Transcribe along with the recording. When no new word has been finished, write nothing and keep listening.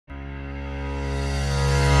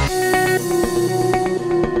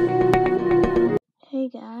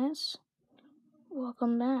guys,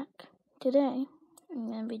 welcome back. Today,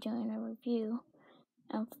 I'm going to be doing a review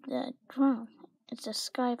of the drone. It's a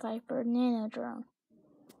SkyViper Nano drone.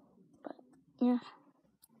 But, yeah.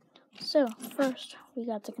 So, first, we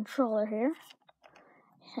got the controller here.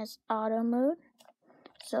 It has auto mode.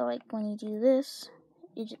 So, like, when you do this,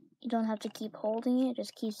 you don't have to keep holding it. It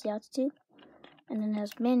just keeps the altitude. And then it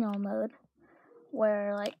has manual mode,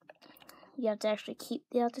 where, like, you have to actually keep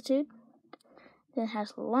the altitude. Then it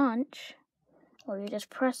has launch, where you just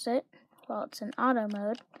press it while it's in auto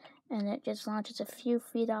mode, and it just launches a few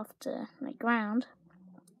feet off the ground.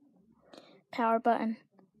 Power button,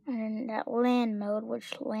 and then that land mode,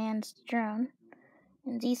 which lands the drone.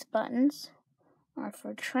 And these buttons are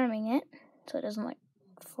for trimming it, so it doesn't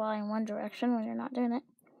fly in one direction when you're not doing it.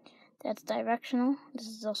 That's directional. This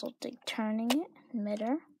is also turning it in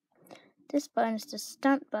midair. This button is the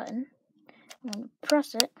stunt button. When you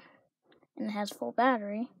press it, and it has full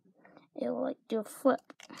battery, it will do a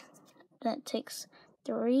flip. Then it takes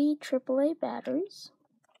 3 AAA batteries.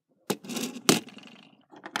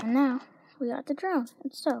 And now we got the drone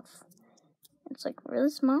itself. It's really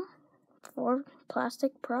small, 4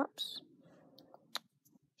 plastic props.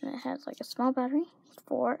 And it has a small battery,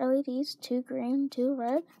 4 LEDs, 2 green, 2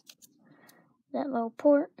 red. That little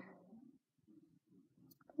port,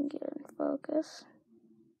 get it in focus.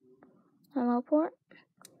 That little port,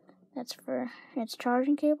 that's for its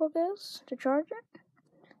charging cable goes to charge it.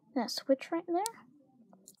 That switch right there,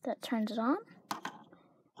 that turns it on.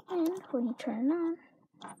 And when you turn it on,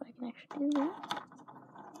 if I can actually do that,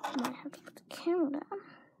 I might have to put the camera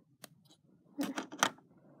down.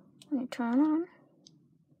 When you turn it on,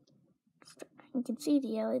 you can see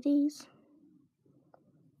the LEDs.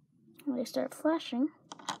 They start flashing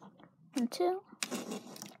until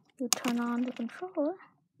you turn on the controller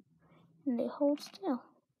and they hold still.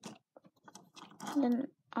 And then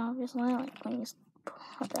obviously, when you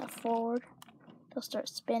put that forward, they'll start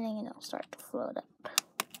spinning and it'll start to float up.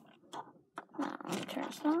 Now I'm going to turn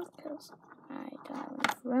this off because I don't have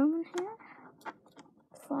enough room in here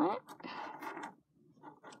to fly it.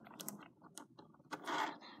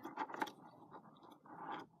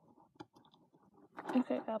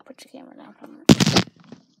 Okay, I'll put the camera down for a minute.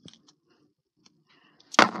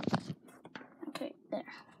 Okay,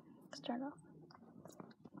 there. Start off.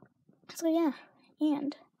 So yeah,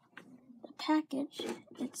 and the package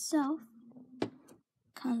itself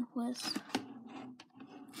comes with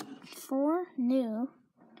 4 new,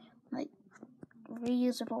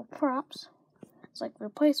 reusable props. It's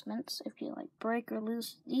replacements if you break or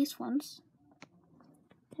lose these ones.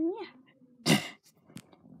 And yeah.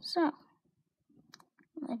 So,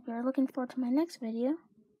 if you're looking forward to my next video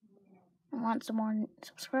and want some more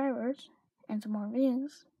subscribers and some more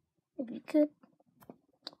views, if you could,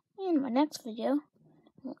 in my next video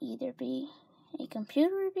will either be a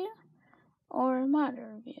computer review or a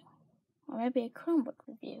monitor review, or maybe a Chromebook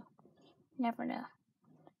review. You never know.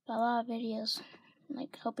 Got a lot of videos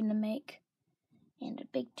hoping to make, and a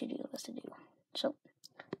big to-do list to do. So,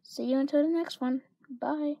 see you until the next one.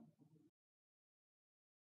 Bye.